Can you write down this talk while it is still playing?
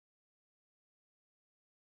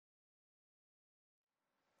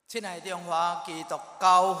亲爱的中华基督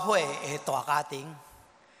教会的大家庭，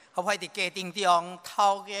合伙伫家庭中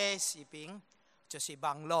头家士兵，就是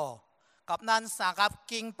网络，甲咱三甲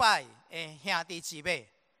敬拜的兄弟姊妹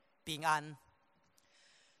平安。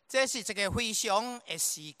这是一个非常的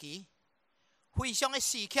时期，非常的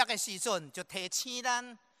时刻的时阵，就提醒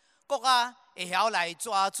咱国家会晓来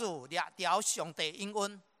抓住掠条上帝应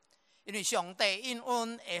允，因为上帝应允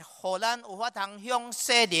会互咱有法通向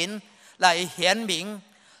世人来显明。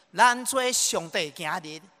咱做上帝的儿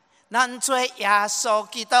女，咱做耶稣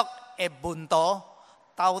基督的门徒，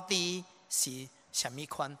到底是什么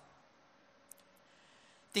款？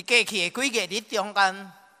伫过去的几个日中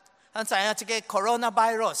间，咱知影这个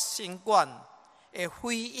coronavirus 新冠的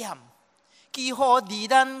肺炎，几乎离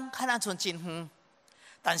咱看咱像真远。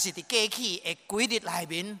但是伫过去的几日内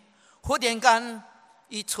面，忽然间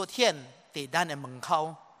伊出现伫咱的门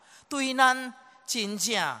口，对咱真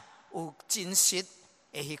正有真实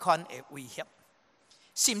的迄款的威胁，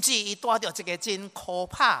甚至伊带着一个真可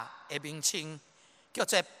怕的名称，叫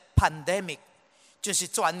做 pandemic， 就是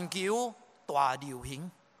全球大流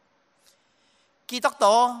行。基督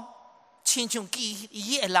徒亲像其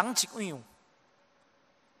余的人一样，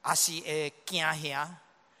也是会惊吓，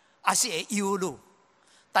也是会忧虑。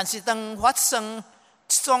但是当发生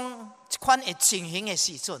这款的情形的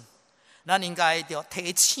时阵，咱应该要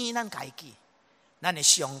提醒咱家己，咱的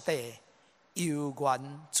上帝有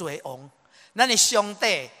权做王，咱的上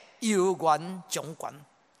帝有权掌权，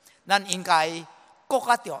咱应该更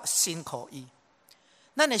加着信靠伊。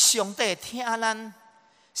咱的上帝听咱，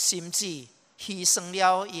甚至牺牲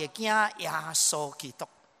了伊的囝耶稣基督。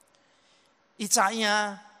伊知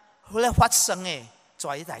影后来发生的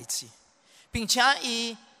这些代志，并且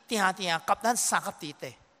伊定定甲咱三个伫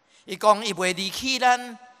地。伊讲伊袂离弃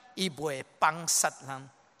咱，伊袂放杀咱。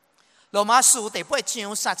罗马书第8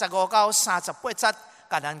章35到38节，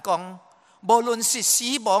甲咱讲，无论是死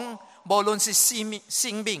亡，无论是生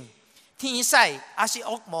命，天使还是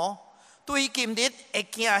恶魔，对今日的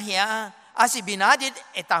惊吓，还是明仔日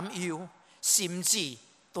的担忧，甚至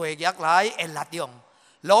地狱来的力量，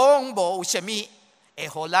拢无有啥物会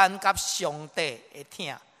互咱甲上帝的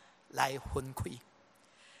疼来分开。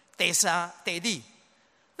第三、第二，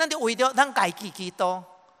咱就为了咱家己基督，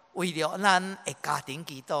为了咱的家庭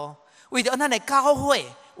基督。为着咱的教会，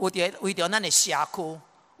为着咱的社区，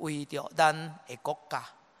为着咱的国家，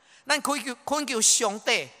咱恳求上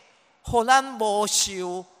帝，互咱无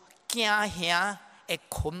受惊吓的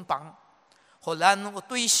捆绑，互咱有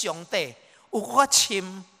对上帝有更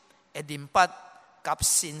深的认识甲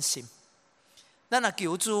信心。咱也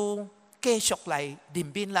求主继续来怜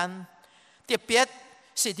悯咱，特别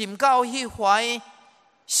是临到迄怀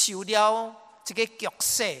受了这个局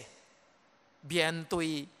势，面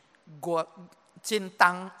对真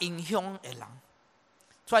重影响的人，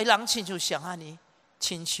这些人亲像谁安尼？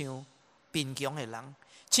亲像贫穷的人，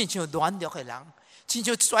亲像软弱的人，亲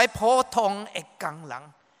像最普通的工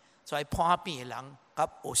人，最叛变的人，甲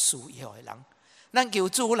有需要的人，咱求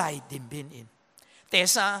主来怜悯因。第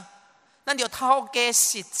三，咱就透过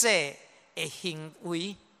实际的行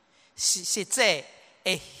为、实际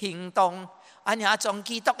的行动，安尼将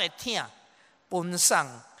基督的疼分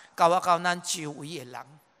送到咱周围的人。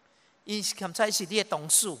伊现在是你的同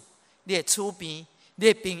事、你的厝边、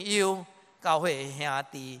你的朋友、教会的兄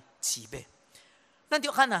弟姊妹，咱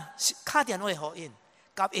就看打电话给因，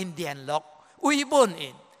甲因联络，慰问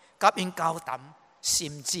因，甲因交谈，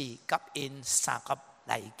甚至甲因三甲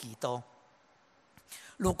来祈祷。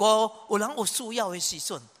如果有人有需要的时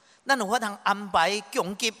阵，咱有法通安排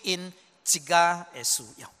供给因一家的需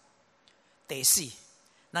要。第四，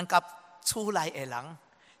咱甲厝内的人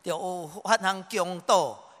就有法通共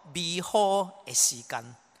度美好的时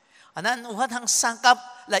间，咱有法通三甲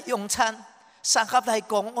来用餐，三甲来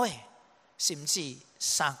讲话，甚至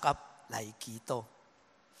三甲来祈祷。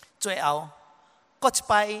最后，搁一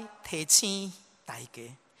摆提醒大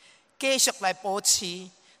家，继续来保持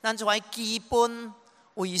咱这种基本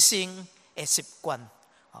卫生的习惯，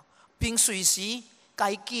并随时家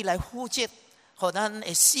己来负责，互咱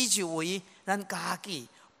的四周围，咱家己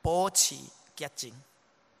保持洁净。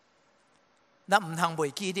咱唔通袂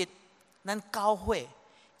记得，咱教会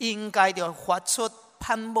应该要发出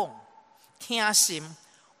盼望、疼心、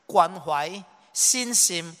关怀、信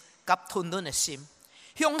心甲吞忍的心，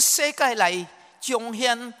向世界来彰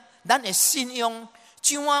显咱的信仰，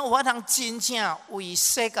怎样有法通真正为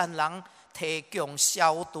世间人提供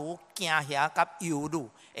消除惊吓甲忧虑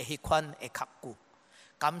的迄款的确据。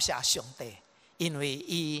感谢上帝，因为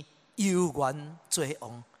伊有权做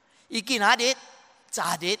王，伊今仔日、昨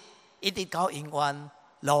日。一直到永远，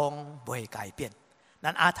拢袂改变。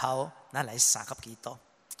咱阿头，咱来三甲祈祷。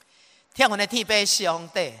天父的天父上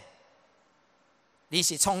帝，你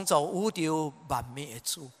是创造宇宙万物的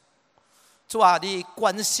主。主啊，你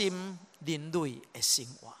关心人类的生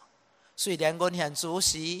活。虽然阮现主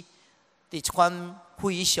时伫一款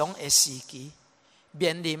非常的时期，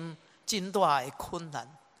面临真大的困难，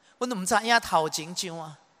阮都毋知影头前怎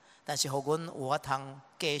啊。但是，互阮有法通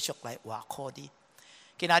继续来活靠你。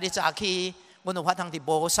今仔日早起，阮有法通伫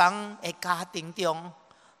无双的家庭中，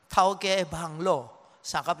透过网络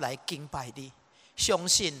三合来敬拜你，相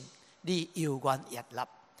信你有缘悦纳。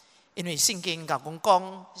因为圣经甲阮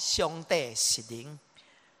讲，上帝是灵，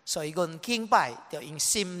所以阮敬拜就用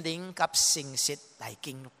心灵甲诚实来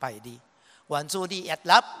敬拜你。愿主你悦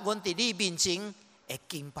纳阮伫你面前的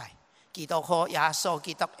敬拜，基督靠耶稣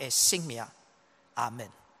基督的圣名，阿门。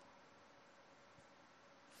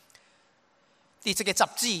伫这个杂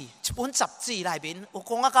志，一本杂志内面有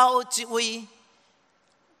讲到一位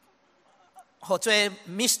叫做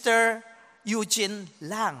Mr. Eugene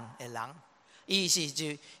Lang 的人。伊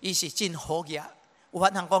是真好嘢，有法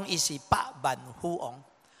通讲伊是百万富翁。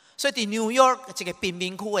所以伫纽约一个贫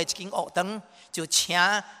民区的一间学堂，就请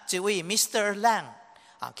一位 Mr. Lang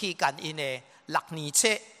去干因的6年册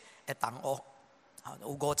的同学，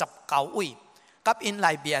有59位，甲因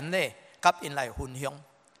来面咧，甲因来分享。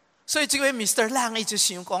所以这位 Mr. Lang 伊就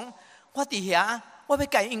想讲，我伫遐，我要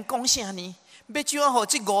甲因讲啥呢？要怎样互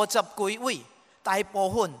这50几位，大部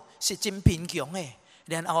分是真贫穷的。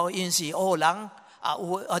然后因是黑人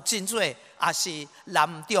有真多也是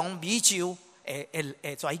南中美洲的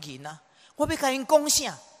跩囡仔，我要甲因讲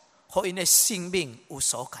啥，互因的生命有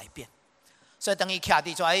所改变。所以当伊徛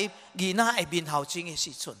伫跩囡仔的面头前的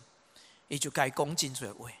时阵，伊就甲伊讲真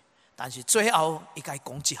多话。但是最后伊甲伊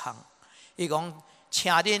讲一项，伊讲，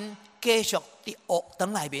请恁继续伫学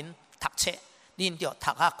堂内面读册，恁着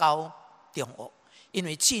读到中学，因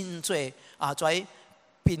为真多跩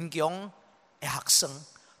贫穷的学生，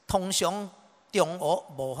通常中学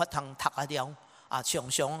无法通读了，常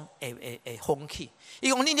常会放弃。伊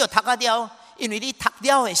讲恁要读了，因为你读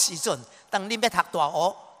了的时阵，当恁要读大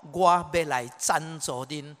学，我要来赞助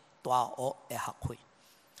恁大学的学费。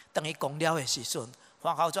当伊讲了的时阵，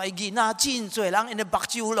看到跩囡仔真多人，因的目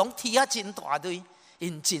睭拢啼啊真大堆，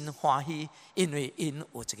因真欢喜，因为因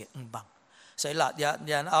有一个愿望。所以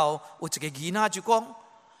然后有一个囡仔就讲，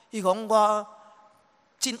伊讲我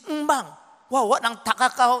真愿望。我有法通读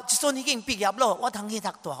到，即阵已经毕业了，我通去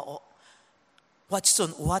读大学。我即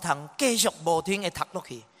阵有法通继续无停的读落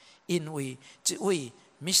去，因为这位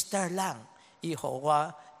Mr. Lang 伊互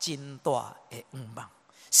我真大的愿望。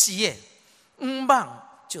是的，愿望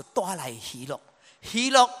就带来喜乐，喜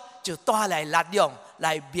乐就带来力量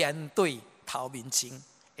来面对头面前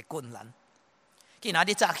的困难。今仔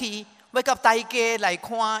日早起要甲大家来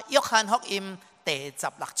看约翰福音第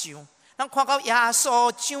16章。咱看到耶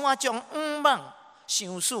稣怎啊将愿望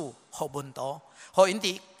详述互门徒，互因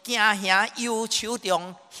伫行行忧愁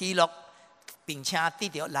中喜乐，并且得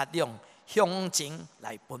到力量向前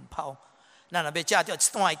来奔跑。咱若要借着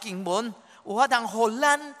这段经文，有法通互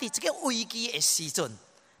咱伫这个危机的时阵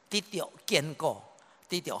得到坚固，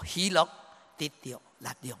得到喜乐，得到力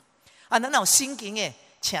量。咱有圣经的，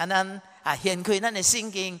请咱掀开咱的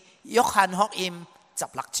圣经约翰福音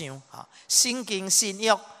16章圣经新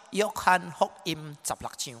约。约翰福音16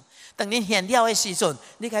章，当恁现了的时阵，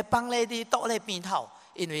你该放咧你倒咧边头，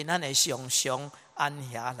因为咱会常常按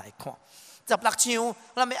遐来看。16章，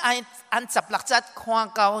咱要按16节看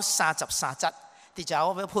到33节，伫遮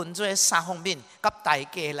我要分做3方面，甲大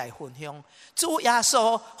家来分享。主耶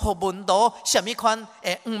稣互门徒什么款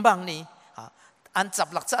的愿望呢？按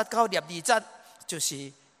16节到12节，就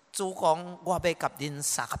是主讲我要甲恁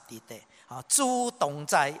三合一体，主同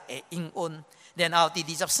在的应允。然后第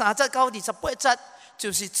23节到28节，就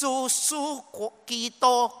是主使基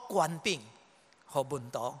督权柄和门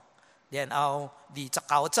徒。然后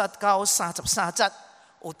29节到33节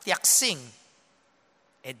有得胜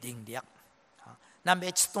的能力。咱要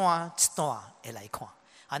一段一段的来看。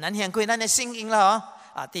咱先开咱的圣经啦，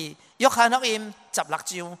伫约翰福音16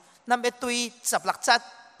章，咱要对16节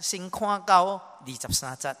先看到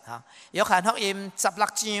23节。约翰福音16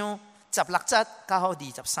章16节到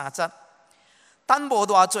23节。等无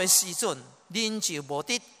偌济时阵，恁就无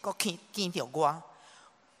得搁见着我；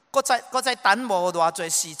搁再等无偌济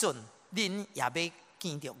时阵，恁也要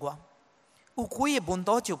见着我。有几个门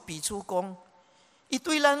徒就彼此讲，伊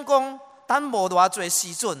对咱讲：等无偌济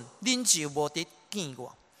时阵，恁就无得见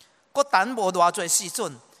我；搁等无偌济时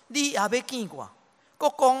阵，你也要见我。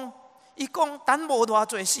搁讲，伊讲等无偌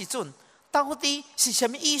济时阵，到底是什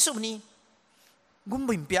么意思呢？阮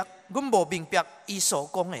无明白伊所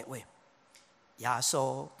讲的话。耶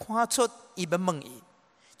稣看出伊要问伊，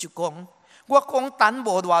就讲，我讲等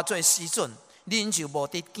无偌济时阵，恁就无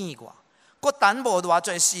得见我；我等无偌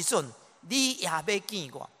济时阵，你也要见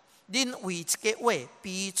我。恁为这个话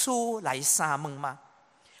彼此来相问吗？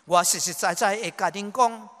我实实在在会甲恁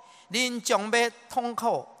讲，恁将要痛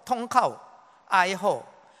苦哀好，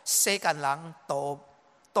世间人都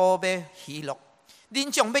要喜乐。恁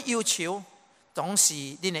将要忧愁，总是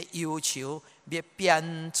恁的忧愁要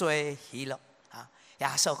变做喜乐。耶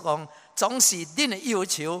稣讲，总是恁的忧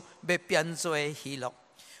愁要变做喜乐。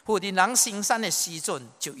妇人人生产的时阵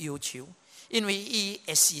就忧愁，因为伊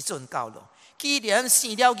的时阵到了。既然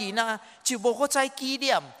生了囡仔，就无搁再纪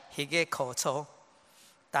念迄个苦楚。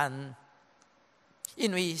但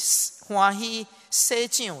因为欢喜生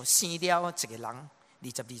长生了一个人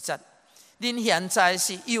，22节，恁现在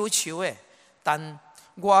是忧愁的，但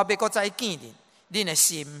我要搁再见恁，恁的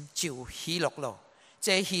心就喜乐了。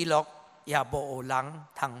这喜乐也无有人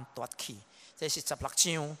通夺去。这是16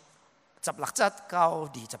章16节到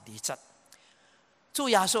22节。主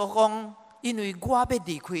耶稣讲，因为我要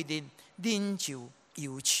离开恁，恁就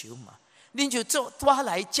忧愁嘛，恁就做带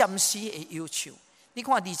来暂时的忧愁。你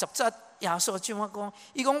看20节，耶稣怎么讲？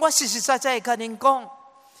伊讲，我实实在在甲恁讲，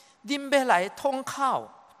恁要来痛苦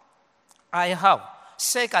哀好，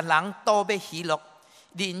世间人都要喜乐，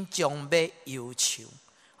恁将要忧愁。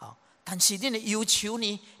但是恁的忧愁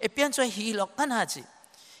呢，会变做喜乐，干啥子？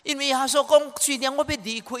因为耶稣讲，虽然我要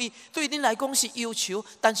离开，对恁来讲是忧愁，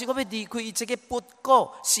但是我要离开这个不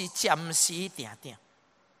过是暂时定定。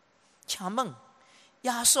请问，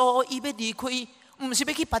耶稣伊要离开，不是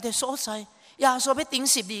要去别的所在？耶稣要钉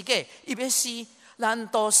十字架，伊要死，难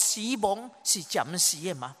道死亡是暂时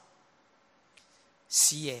的吗？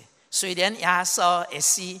是的，虽然耶稣会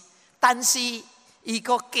死，但是伊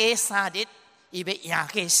搁过3日，伊要赢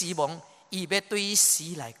过死亡，伊要对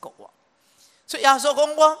死来国活。所以耶稣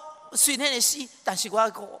讲，我虽然会死，但是我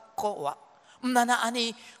要国活。唔单单安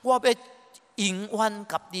尼，我要永远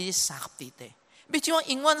甲你三合伫地。要怎样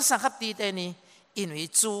永远三合伫地呢？因为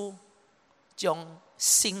主将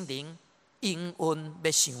圣灵永远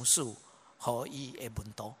要赏赐予伊的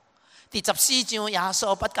门徒。第14章，耶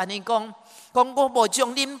稣捌甲恁讲，我无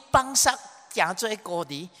将恁放杀，行做孤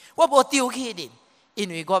儿，我无丢弃恁，因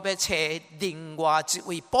为我要找另外一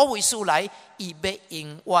位保惠师来，伊要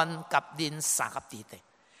永远甲恁三合伫地。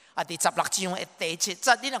第16章的第7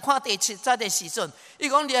节，你若看第7节的时阵，伊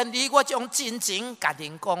讲连你我将真情甲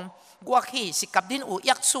恁讲，我去是甲恁有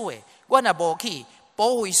益处的，我若无去，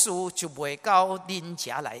保惠师就袂到恁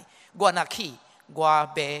遮来。我若去，我要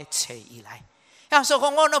找伊来。耶稣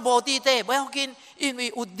讲，我若无伫地，不要紧，因为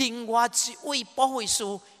有另外一位保惠师，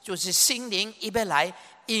就是圣灵，伊要来，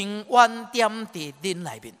永远踮伫恁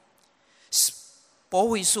内面。保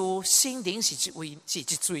惠师圣灵是一位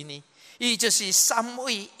呢？伊就是三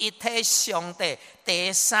位一体上帝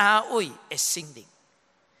第三位的圣灵。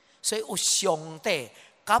所以有上帝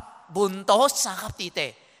甲门徒三合伫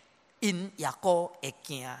地，因也阁会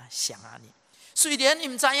惊啥呢？虽然伊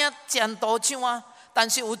毋知影前途怎啊，但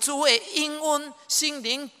是有主的应允，圣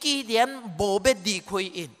灵既然无要离开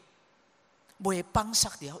因，袂放杀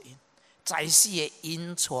了因，在世的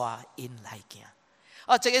因带因来行。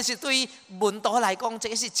这个是对门徒来讲，这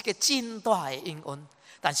个是一个真大的应允。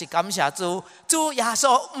但是感谢主，主耶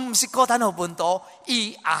稣毋是孤单予门徒，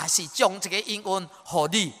伊也是将这个应允予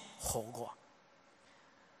你，予我。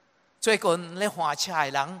最近咧换车的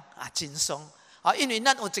人真爽。因为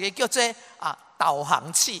咱有一个叫做导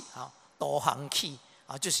航器导航器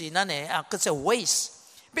就是咱的叫做 Waze，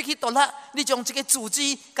 要去倒啦，你将这个主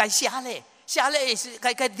机该写咧是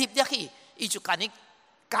该入入去，伊就甲你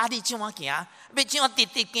教你怎样行，要怎样直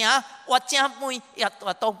行，我正门也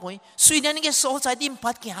倒门。虽然那个所在恁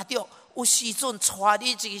捌行着，有时阵带你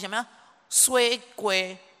一个什么水过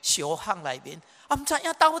小巷内面，毋知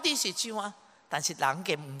影到底是怎样，但是人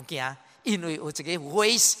家毋惊。因为有一个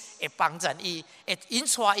Waze 会帮助伊，会引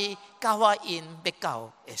带伊到我因要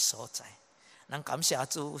到的所在。咱感谢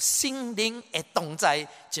主，圣灵的同在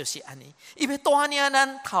就是安尼，伊要带领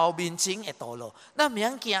咱头面前的道路，咱毋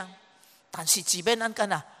免惊。但是即便咱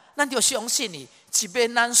干啊，咱就相信伊，即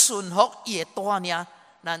便咱顺服伊的带领，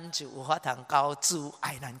咱就有法通到主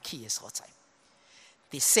爱咱去的所在。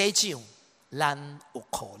第4章，咱有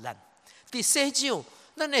苦难；第4章，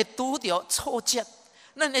咱会拄着挫折。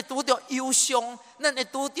咱会拄着忧伤，咱会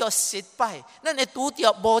拄着失败，咱会拄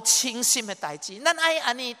着无清心的代志。咱爱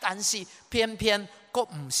安尼，但是偏偏佫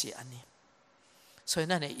毋是安尼。所以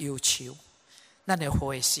咱会忧愁，咱会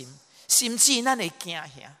灰心，甚至咱会惊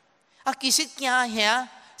吓。其实惊吓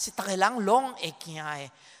是逐个人拢会惊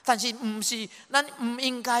的，但是毋是咱毋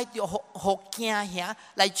应该就互惊吓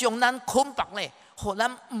来将咱捆绑咧，互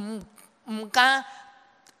咱毋敢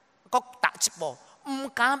搁踏一步，毋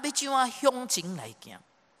敢要怎啊向前来行。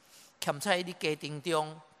欠在你家庭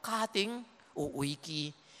中，家庭有危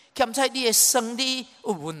机；欠在你的生理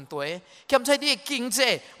有问题；欠在你的经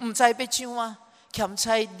济毋知要怎啊；欠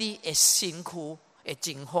在你的身躯的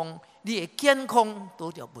情况，你的健康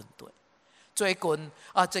拄着问题。最近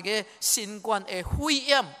这个新冠的肺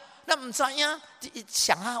炎，咱毋知影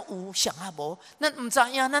上下有上下无，咱毋知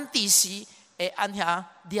影咱第时会安遐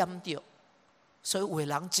染着，所以有的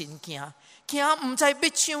人真惊，惊毋知要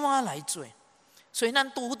怎啊来做。所以咱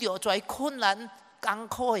拄着在困难艰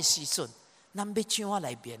苦的时阵，咱要怎啊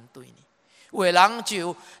来面对呢？有的人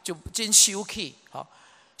就真生气，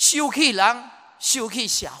生气人，生气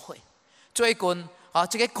社会。最近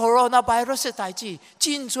这个 coronavirus 的代志，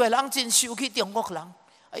真侪人真生气中国人。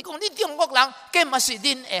伊讲你中国人，计嘛是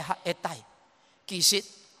恁会带。其实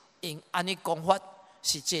因安尼讲法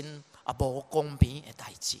是真无公平的代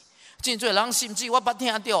志。真侪人甚至我捌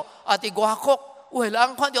听到伫外国。有的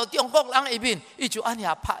人看到中国人的面，伊就安尼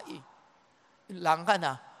拍伊。人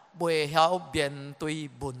看袂晓面对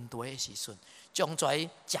问题的时阵，将跩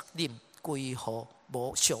责任归乎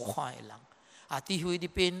无相看的人。伫菲律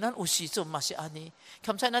宾，咱有时阵嘛是安尼。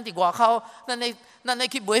欠在咱伫外口，咱咧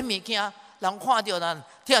去买物件，人看到咱，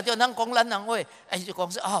听到咱讲咱人话，伊就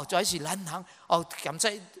讲说跩是咱人。欠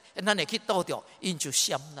在咱会去倒着，因就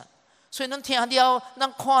嫌咱。所以咱听了，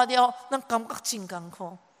咱看了，咱感觉真艰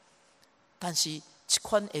苦。但是，这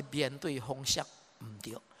款的面对方式唔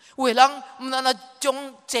对。有的人唔能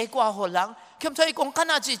将责怪互人，欠在伊讲，敢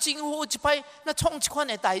若是政府一摆那创这款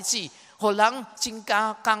的代志，互人真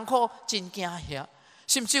艰苦，真惊吓。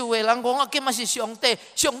甚至有的人讲今嘛是上帝，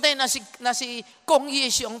上帝那是公义的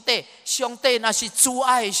上帝，上帝那是慈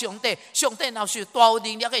爱的上帝，上帝那是大有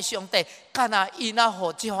能力的上帝，敢若伊那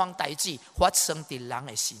互这项代志发生伫人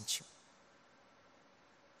的身上。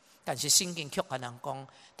但是圣经却甲人讲，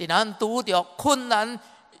伫咱拄着困难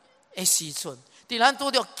的时阵，伫咱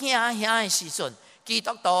拄着惊吓的时阵，基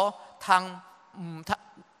督徒通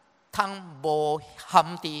无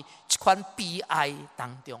陷伫这款悲哀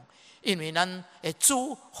当中，因为咱的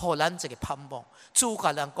主互咱一个盼望。主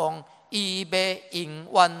甲人讲，伊要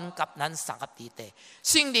永远甲咱相合伫地。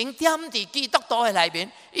圣灵点伫基督徒的内面，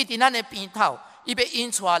伊伫咱的边头。伊要引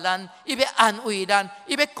带咱，伊要安慰咱，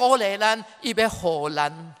伊要鼓励咱，伊要互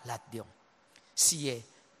咱力量。是的，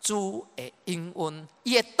主的应允，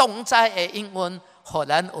伊的同在的应允，互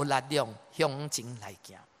咱有力量向前来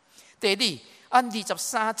行。第二，按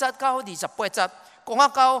23节到28节，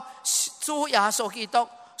讲到主耶稣基督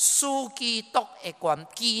赐基督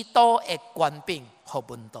的权柄互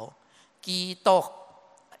门徒，基督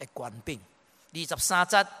的权柄。23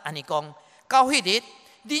节安尼讲，到迄日。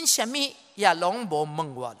恁什么也拢无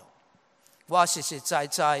问我咯，我实实在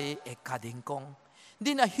在会甲恁讲，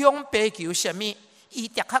恁若向爸求什么，伊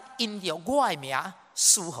的确因着我的名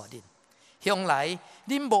赐互恁。向来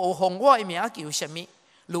恁无奉我的名求什么，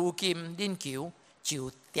如今恁求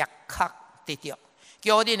就的确得着，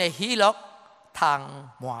叫恁的喜乐通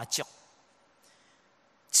满足。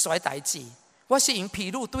这代志，我是用譬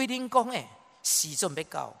喻对恁讲的，时阵要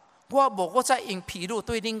到，我再用譬喻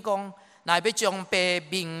对恁讲。若要将爸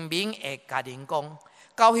明明的甲恁讲，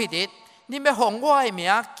到迄日，恁要奉我的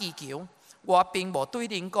名祈求，我并无对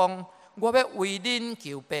恁讲，我要为恁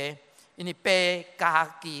求爸，因为爸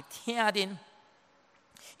家己听恁，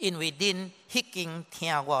因为恁已经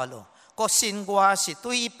听我了。国信我是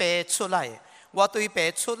对爸出来的，我对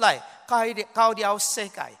爸出来，到了世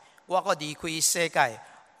界，我阁离开世界，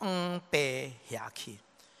往爸遐去。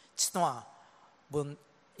这段问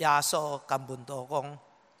耶稣甲门徒讲。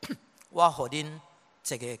我互恁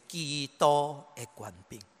一个基督的权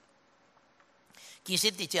柄。其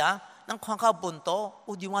实伫遮，咱看到门徒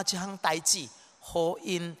有另外一项代志，互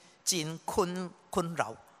因真困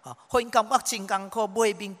扰，互因感觉真艰苦，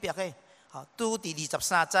袂明白的。拄伫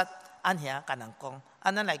23节，按遐甲人讲，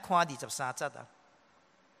咱来看23节啊。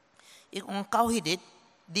伊讲到迄日，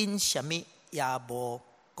恁什么也无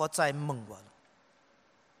搁再问我。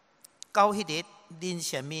到迄日，恁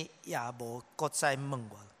什么也无搁再问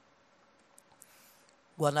我。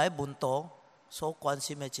原来门徒所关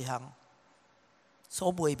心的一项，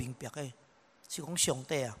所袂明白的，是讲上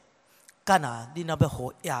帝啊，干恁若要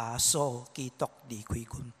互耶稣基督离开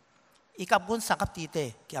阮，伊甲阮相合伫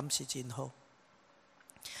地，检是真好。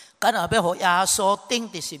干要互耶稣钉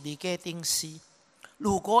伫十字架顶死，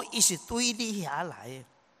如果伊是对你遐来的，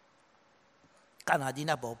干恁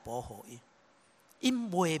也无保护伊，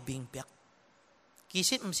因袂明白。其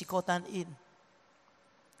实毋是孤单因，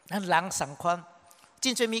咱人相款。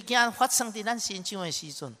真侪物件发生伫咱身上的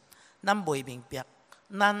时阵，咱袂明白，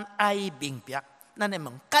咱爱明白，咱会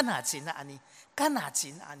问：敢若真安尼？敢若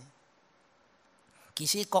真安尼？其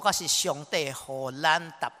实嗰个是上帝予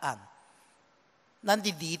咱答案。咱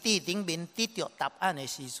伫离地顶面得到答案的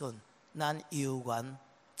时阵，咱犹原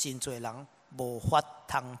真侪人无法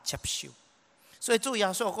通接受。所以主耶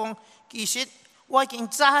稣讲，其实我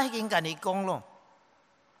早已经甲你讲咯。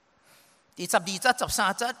第12节、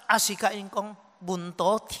13节也是甲因讲，门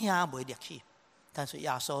徒听袂入去。但是耶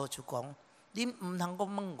稣就讲，恁毋通阁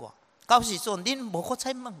问我，到时阵恁无搁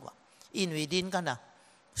再问我，因为恁干呐，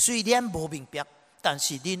虽然无明白，但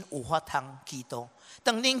是恁有法通祈祷。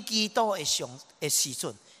当恁祈祷的时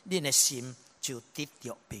阵，恁的心就得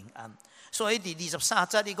到平安。所以第23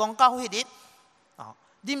节你讲到迄日，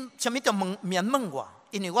恁什么都免问我，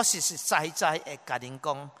因为我实实在在会甲恁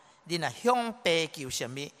讲，恁啊向爸求什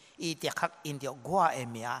么，伊立刻因着我的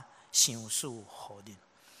名赏赐予恁。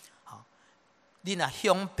恁啊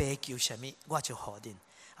向爸求什么，我就予恁。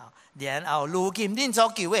然后如今恁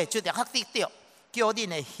所求的，就立刻得到，叫恁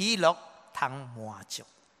的喜乐通满足。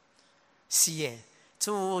是的，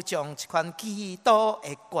主将一款祈祷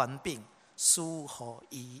的权柄赐予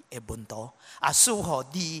伊的门徒，也赐予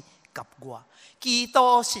你甲我。祈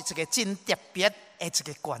祷是一个真特别的一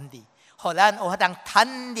个权利，互咱有法通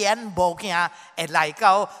坦然无惊的来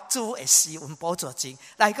到主的施恩宝座前，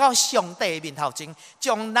来到上帝的面头前，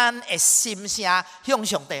将咱的心声向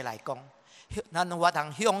上帝来讲，咱有法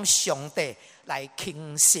通向上帝来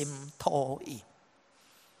倾心吐意。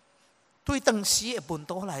对当时的门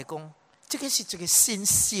徒来讲，这个是一个新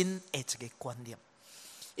的一个观念，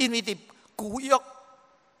因为伫旧约，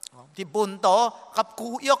伫门徒甲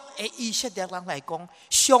旧约的以色列人来讲，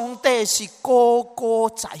上帝是高高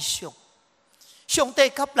在上，上帝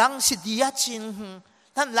甲人是离啊真远，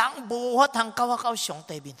咱人无法通到上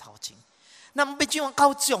帝面头前，咱要怎样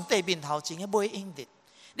到上帝面头前，袂用的。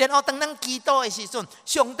然后当咱祈祷的时阵，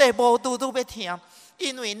上帝无拄拄要听，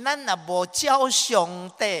因为咱也无照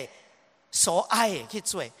上帝所爱的去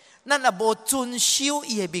做，咱也无遵守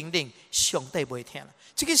伊的命令，上帝袂听。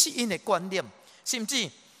这个是因的观念，甚至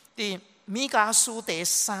伫米迦书第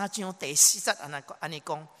3章第4节安尼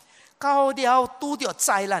讲，到了拄着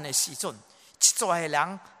灾难的时阵，一撮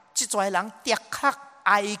人的确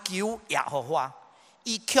哀求耶和华，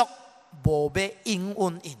伊却无要应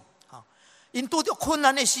允因。因拄着困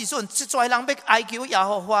难的时阵，一撮人要哀求耶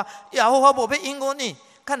和华，耶和华无要应允因。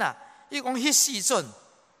看啊，伊讲迄时阵，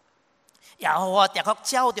耶和华的确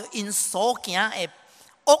照着因所行的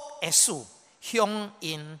恶的事，向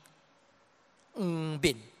因黄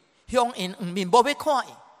面，无要看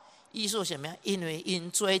伊。意思是什么？因为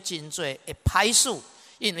因做真多的歹事，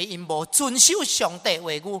因为因无遵守上帝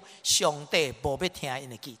话语，上帝无要听因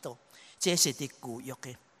的祈祷。这是伫旧约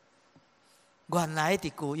的。原来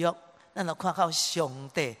伫旧约，咱就看到上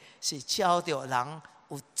帝是照着人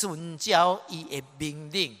有遵照伊的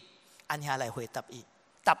命令，按下来回答伊，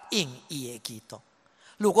答应伊的祈祷。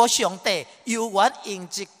如果上帝犹原用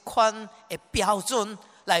一款的标准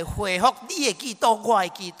来回复你的祈祷、我的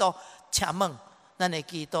祈祷，请问咱的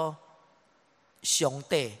祈祷，上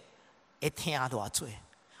帝会听偌济？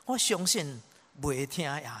我相信袂听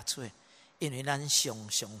也多，因为咱常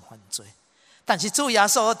常犯罪。但是主耶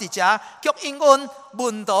稣伫遮叫因阮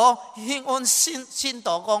门徒，因阮信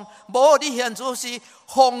徒讲，无你现在是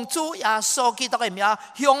奉主耶稣基督的名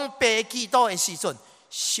向爸祈祷的时阵，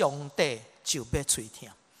上帝就要垂听。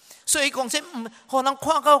所以讲这互人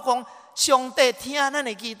看到讲，上帝听咱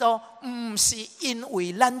的祈祷，毋是因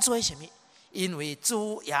为咱做什么，因为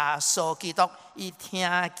主耶稣基督伊听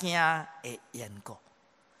经的缘故。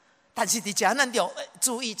但是伫遮咱要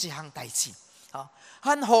注意一项代志。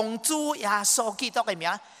咱奉主耶稣基督的名，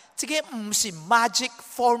这个不是 magic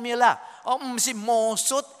formula， 不是魔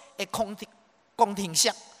术的公听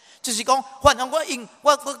式，就是讲，反正我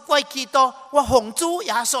祈祷，我奉主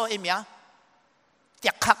耶稣的名，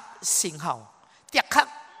的确生效，的确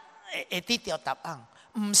会得到答案，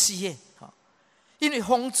不是的。因为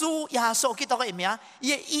奉主耶稣基督的名，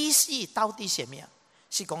伊的意思到底是什么？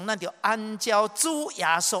是讲咱要按照主耶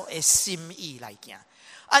稣的心意来行。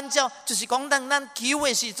按照就是讲，咱求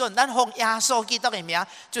的时阵，咱奉耶稣基督的名，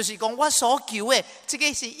就是讲我所求的，这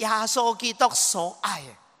个是耶稣基督所爱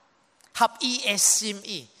的，合伊的心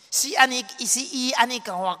意，是安尼，是伊安尼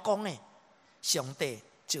跟我讲的，上帝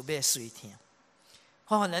就要随听。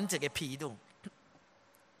我咱这个披露，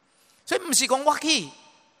所以不是讲我去，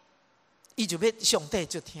伊就要上帝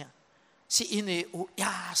就听，是因为有耶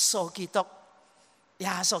稣基督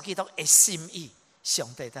的心意，上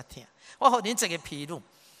帝在听。我互恁这个披露。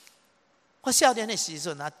我少年的时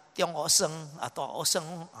阵啊，中学生啊，大学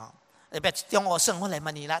生啊，中学生我来马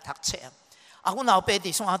尼拉读册啊，阮老爸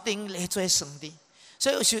伫山顶咧做生意，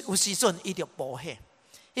所以有时阵伊就补血，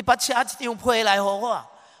伊把车一张批来互我，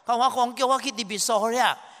甲我讲叫我去入去苏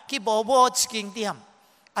了，去某一景点，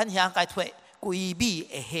按遐该摕规米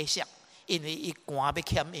的火石，因为伊寒要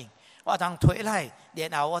欠用，我通摕来，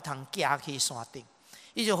然后我通行去山顶。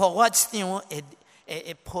伊就互我一张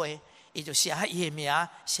的批，伊就写伊的名，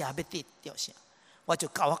写要得着啥，我就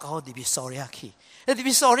交入去苏了去。入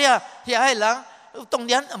去苏了，遐个人当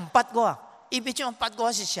然唔捌我，伊要怎捌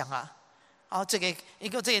我是啥啊？这个伊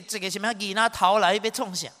个这个什么囡仔头来要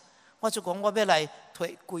创啥？我就讲我要来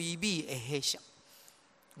摕规米的火石。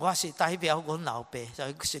我是代表阮老爸，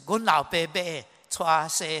是阮老爸爸的带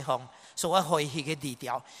西方，所以我回迄个字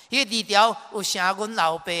条。迄个字条有写阮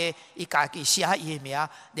老爸伊家己写伊的名，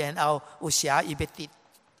然后有写伊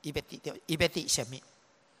要得什么。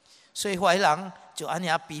所以怀人就安尼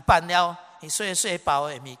备办了，伊细包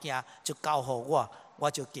的物件就交互我，我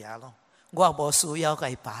就行咯。我无需要甲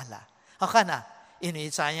伊扒啦。好看啊，因为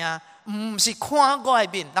知影毋是看我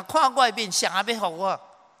的面，若看我的面，谁也要互我。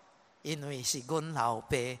因为是阮老爸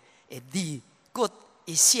的字骨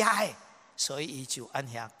伊写的，所以伊就安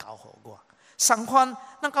遐交互我。相反，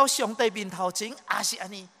咱到上帝面头前也是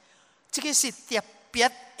安尼，这个是特别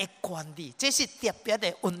的管理，这是特别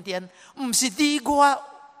的恩典，毋是你我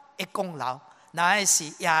的功劳，乃是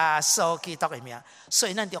耶稣基督的名。所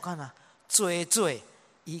以咱就看啊，做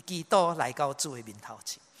以基督来到主的面头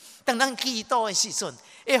前。当咱基督的时阵，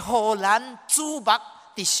会互咱注目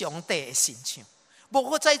伫上帝的身上。无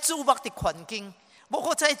好再注目伫环境，无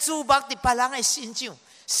好再注目伫别人的身上，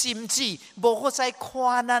甚至无好再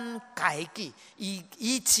看咱家己，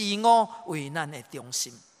以自我为咱的中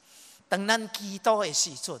心。当咱基督的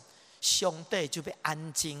时阵，上帝就要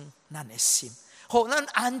安静咱的心。互咱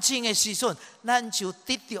安静的时阵，咱就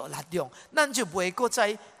得到力量，咱就袂搁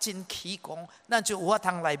再真起狂，咱就有法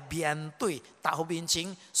通来面对头面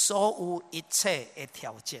前所有一切的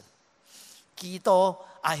挑战。基督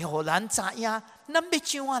也互咱知影，咱要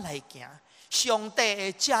怎样来行？上帝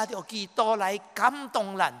会借着基督来感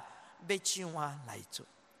动咱，要怎样来做？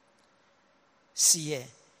是的，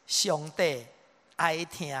上帝爱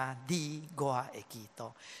听你我的祈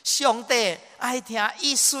祷，上帝爱听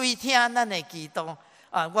伊随听咱的祈祷。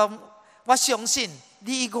我相信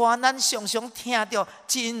你我咱常常听到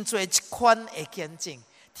真侪这款的见证。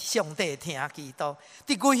上帝听祈祷，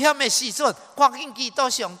伫危险的时阵，赶紧祈祷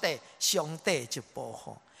上帝，上帝就保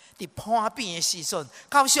护；伫叛变的时阵，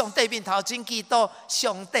到上帝面头前祈祷，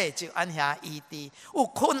上帝就按遐医治；有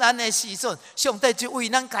困难的时阵，上帝就为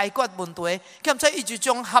咱解决问题。兼且伊就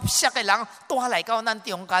将合适的人带来到咱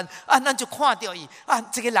中间，咱就看到伊，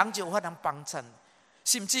这个人就有法通帮衬。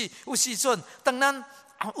甚至有时阵，当咱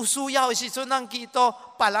有需要的时阵，咱祈祷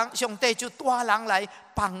别人，上帝就带人来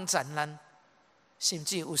帮衬咱。甚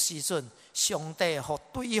至有时阵，上帝互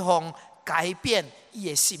对方改变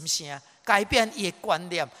伊的心声，改变伊的观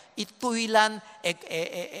念，伊对咱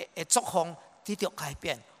的作风得到改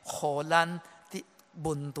变，互咱的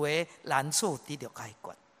问题难处得到解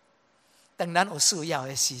决。当咱有需要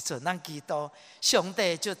的时阵，咱祈祷，上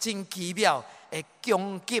帝就真奇妙会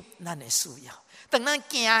供给咱的需要。当咱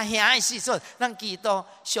惊吓的时阵，咱祈祷，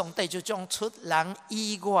上帝就将出人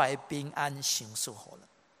意外的平安赏赐互咱。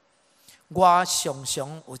我常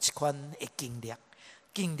常有一款的经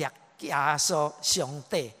历耶稣上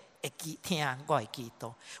帝会听我的祈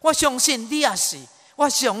祷。我相信你也是，我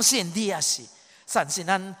相信你也是。但是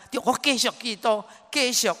咱就我继续祈祷，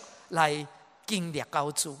继续来经历到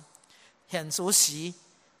主。现时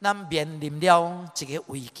咱面临了一个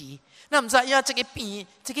危机，咱唔知影这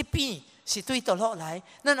个病是对倒落来，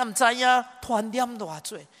咱也唔知影传染偌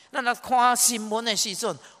济。咱若看新闻的时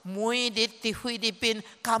阵，每日伫菲律宾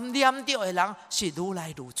感染到的人是愈来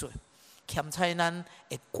愈多。欠彩咱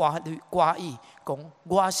会挂意讲，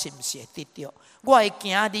我是毋是会得到？我的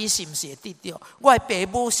囝儿是毋是会得到？我的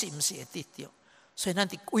爸母是毋是会得到？所以咱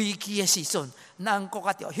伫危机的时阵，咱更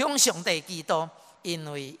加着向上帝祈祷，因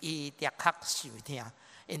为伊的确受听。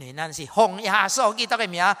因为咱是奉耶稣基督的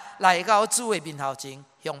名来到主的面头前，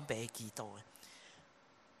向爸祈祷的。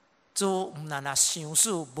主毋但赏赐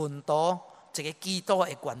门徒一个基督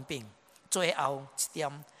的权柄，最后一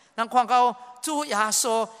点，咱看到主耶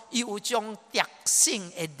稣伊有将特性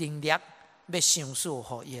的能力要赏赐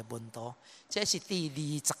予伊的门徒。这是第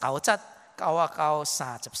29节9到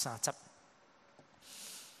33节。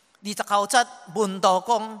29节门徒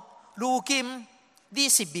讲：如今你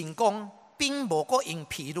是明光，并无阁用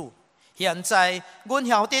疲劳。现在阮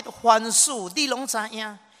晓得凡事你拢知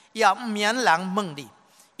影，也毋免人问你。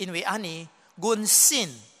因为安尼，阮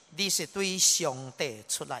信你是对上帝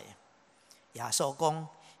出来的。耶稣讲：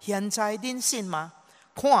现在恁信吗？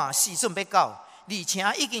看时阵要到，而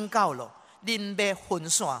且已经到了，恁要分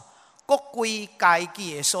散，各归家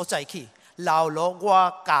己的所在去，流落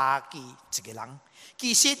我家己一个人。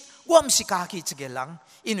其实我毋是家己一个人，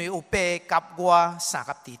因为有爸甲我三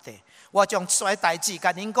甲弟弟。我将所代志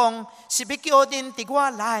甲恁讲，是要叫恁伫我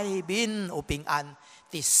内面有平安，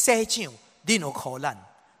伫世上恁有苦难，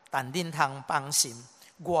但恁通放心，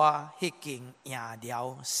我已经赢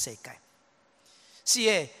了世界。是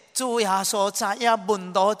的，主耶稣知影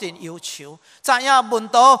门徒真忧愁，知影门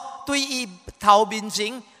徒对伊头面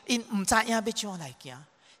前，因毋知影要怎来行。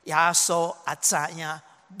耶稣也知影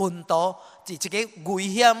门徒伫一个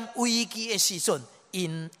危险危机的时阵，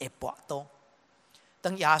因会跋倒。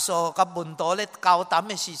当耶稣甲门徒咧交谈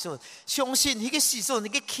的时阵，相信迄个时阵，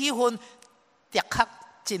迄个气氛的确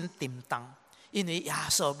真沉重，因为耶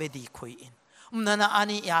稣要离开因。毋但安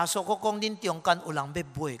尼，耶稣佫讲恁中间有人要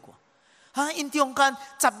买我，因中间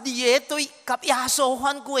12个对甲耶稣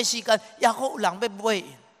反骨的时间，也佫有人要买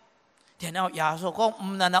因。然后耶稣讲，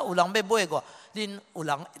毋但有人要买我，恁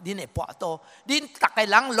会跋倒，恁逐个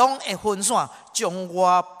人拢会分散，将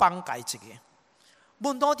我放界一个。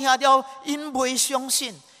门徒听了，因袂相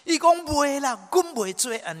信，伊讲袂啦，阮袂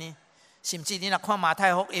做安尼。甚至你若看马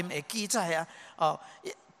太福音会记载啊，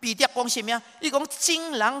彼得讲什么？伊讲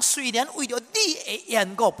众人虽然为了你的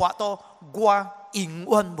缘故跋倒，我永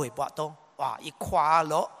远袂跋倒。哇！伊跨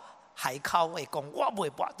落海口会讲，我袂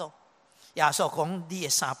跋倒。耶稣讲，你会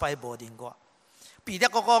3摆无认我。彼得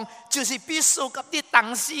佫讲，就是必须甲你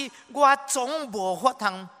同时，我总无法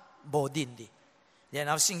通无认你。然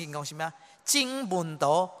后圣经讲什么？众门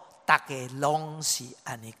徒大家拢是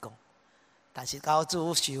安尼讲，但是到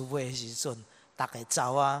主收尾的时阵，大家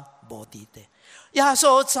走啊无伫地。耶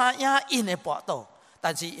稣知影因的跋倒，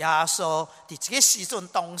但是耶稣伫这个时阵，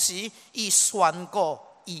同时伊宣告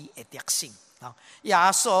伊的得胜。耶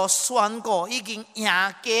稣宣告已经赢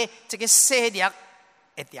过这个势力的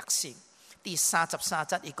得胜。第33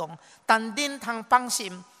节伊讲：但恁通放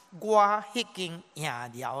心，我已经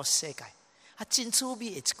赢了世界。真趣味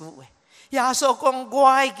的一句话。耶稣讲：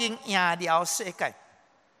我已经赢了世界。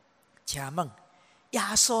请问，耶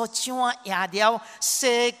稣怎赢了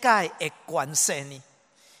世界的权势呢？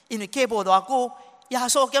因为过无偌久，耶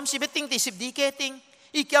稣减是要钉第十字架顶，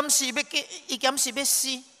伊减是要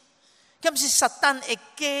死，减是撒旦的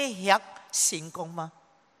计划成功吗？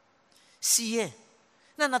是的。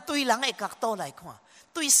咱若对人的角度来看，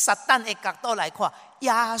对撒旦的角度来看，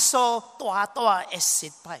耶稣大大的失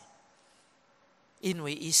败。因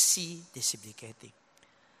为伊死伫十字架顶，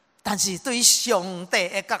但是对上帝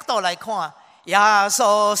的角度来看，耶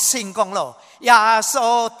稣成功了，耶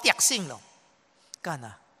稣得胜了。干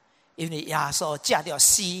啊？因为耶稣借着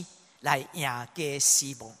死来赢过死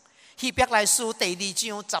亡。希伯来书第2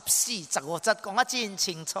章14、15节讲啊真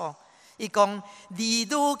清楚。伊讲：儿女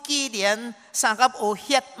既然三甲有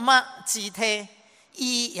血脉之体，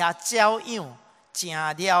伊也照样成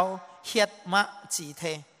了血脉之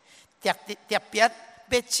体。特别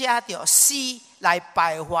要借着死来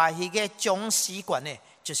败坏迄个总司权的，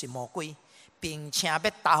就是魔鬼，并且要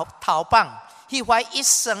投放迄块一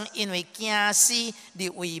生因为惊死立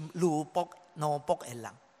为奴仆的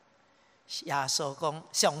人。耶稣讲，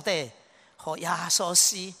上帝互耶稣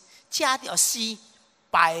死，借着死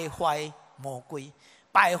败坏魔鬼，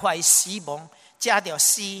败坏死亡，借着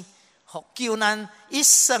死，互救咱一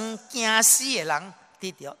生惊死的人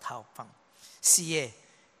得到投放。是的。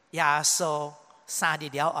耶稣3日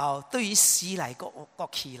了后，对于死来国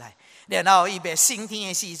起来，然后伊要升天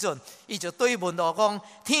的时阵，伊就对门徒讲：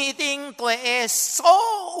天顶地下所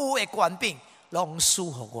有的权柄，拢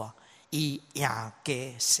属乎我。伊赢过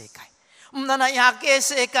世界，毋但赢过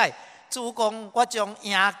世界，主讲我将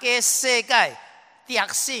赢过世界得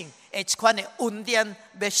胜的一款的恩典，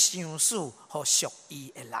要赏赐互属伊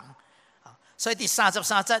的人。所以第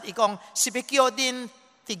33节伊讲，是要叫恁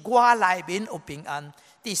伫我内面有平安。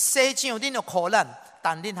伫世上恁有苦难，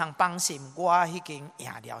但恁通放心，我已经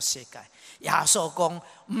赢了世界。耶稣讲，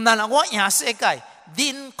毋但我赢世界，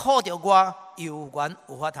恁靠着我，永远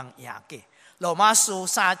有法通赢过。罗马书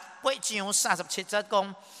8章37节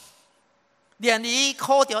讲，连伊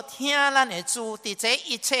靠着听咱的主，伫这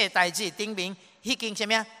一切代志顶面，已经什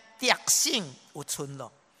么得胜有存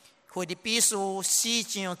了。腓立比书4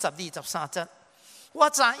章12、13节，我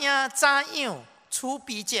知影处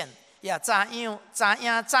卑贱。也怎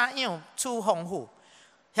样处丰富，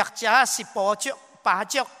或者是巴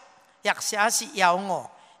足，或者是枵餓，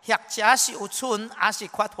或者是有剩，也是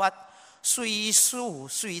缺乏。随事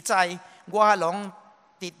随在，我拢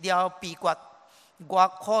得了秘訣。我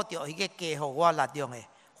靠着迄个加互我力量的，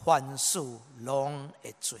凡事拢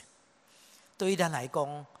会做。对咱来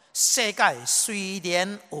讲，世界虽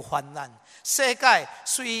然有患难，世界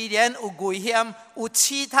虽然有危险、有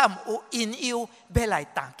试探、有引诱，要来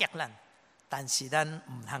打击咱，但是咱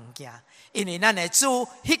唔通惊，因为咱的主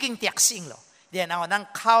已经得胜了。然后咱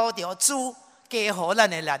靠着主加互咱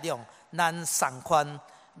的力量，咱上宽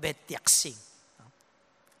要得胜。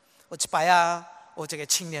有一摆啊，有一个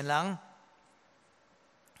青年人，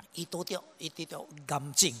伊得到癌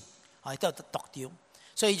症，伊得到毒瘤，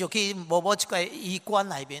所以就去某一个医馆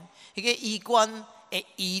内面，迄个医馆的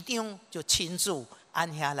医长就亲自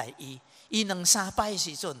按遐来医。伊2-3摆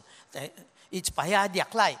时阵，伊一摆啊入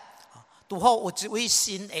来，拄好有一位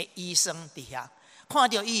新的医生伫遐，看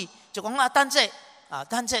到伊就讲等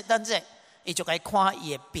者，伊就该看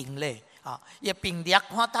伊的病历伊的病历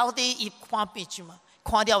看到底伊看病什么？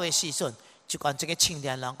看了的时阵，就讲这个青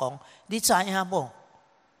年人讲：你知影无？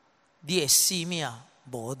你的生命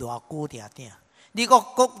无偌久定，你个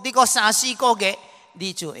3-4个月，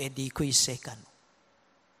你就会离开世间。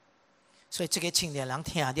所以这个青年人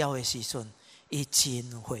听了的时阵，伊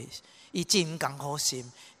真艰苦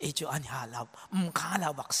心，伊就按下流，唔敢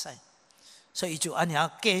流目屎，所以就按下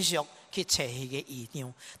继续去找迄个医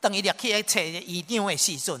长。当伊入去找医长的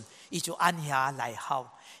时阵，伊就按下来吼，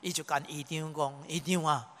伊就跟医长讲：医长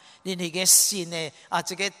啊，恁迄个新的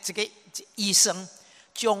这个医生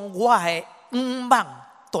将我的5万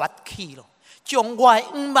夺去了，将我的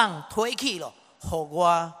5万推去了，互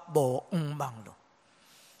我无5万了。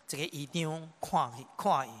这个医长看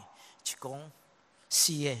伊，就讲：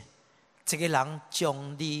是的，这个人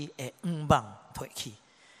将你的5万推去，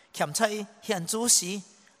欠在现主时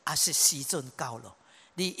也是时阵到了，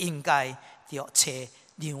你应该要找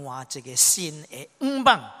另外一个新的5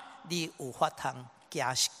万，你有法通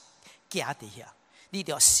加伫遐，你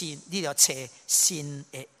要找新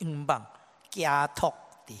的5万加托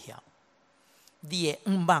伫遐。你的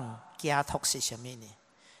5万加托是什么呢？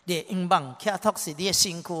你的5万加托是你的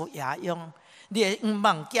身躯也用，你的5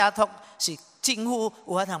万加托是政府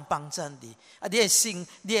有法通帮助你。你的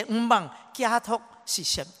5万加托是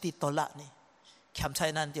什么伫倒呢？欠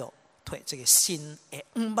在咱就摕这个新的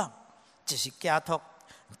5万，就是加托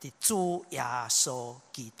伫主耶稣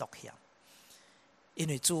基督遐。因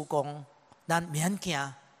为主讲，咱免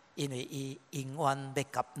惊，因为伊永远要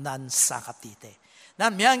甲咱三合伫地。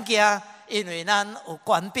咱免惊，因为咱有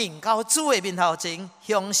权柄到主的面头前，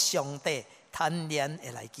向上帝坦然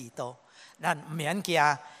的来祈祷。咱免惊，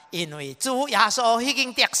因为主耶稣已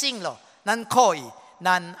经得胜了。咱可以，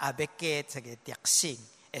咱也要过这个得胜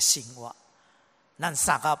的生活。咱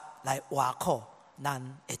三合来活靠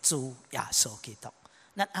咱的主耶稣基督。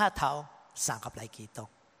咱下头三合来祈祷。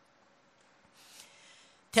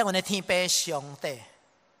天父的天父上帝，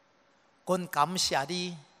阮感谢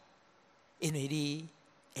你。因为你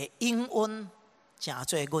的应允真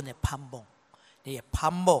做阮的盼望，你的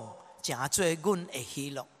盼望真做阮的喜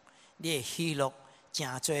乐，你的喜乐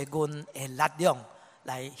真做阮的力量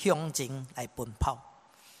来向前来奔跑。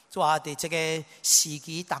在这个时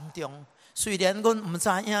期当中，虽然阮唔知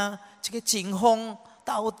影这个情况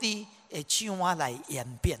到底会怎样来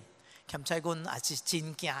演变，欠在阮也是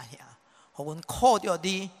真惊吓，互阮靠着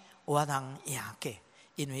你有法通赢过，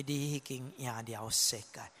因为你已经赢了世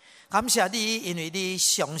界。感谢你，因为你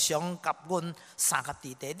常常甲阮三合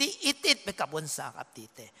伫地，你一直要甲阮三合伫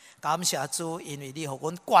地。感谢主，因为你互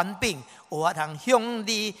阮权柄，有法通向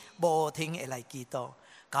你无停的来祈祷。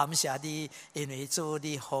感谢你，因为主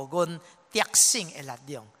你互阮得胜的力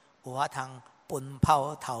量，有法通奔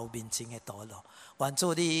跑头面前的道路。愿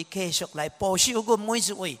主你继续来保守阮每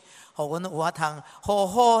一位，互阮有法通好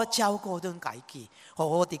好照顾阮家己，好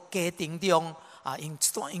好伫家庭中。用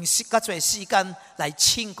较侪时间来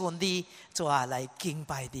亲近你，来敬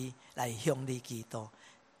拜你，来向你祈祷。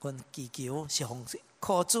阮祈求是奉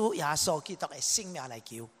靠主耶稣基督的性命来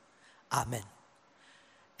求，阿门。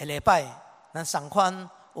下礼拜咱上款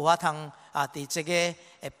有法通伫这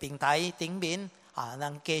个平台顶面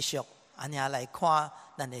咱继续安尼来看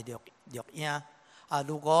咱的录影。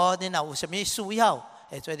如果恁有什么需要，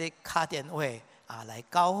会做你打电话来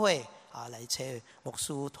教会。来找牧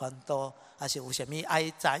师传道，还是有什么爱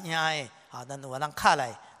知影的咱有法通敲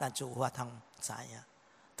来，咱就有法通知影。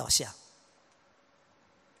多谢。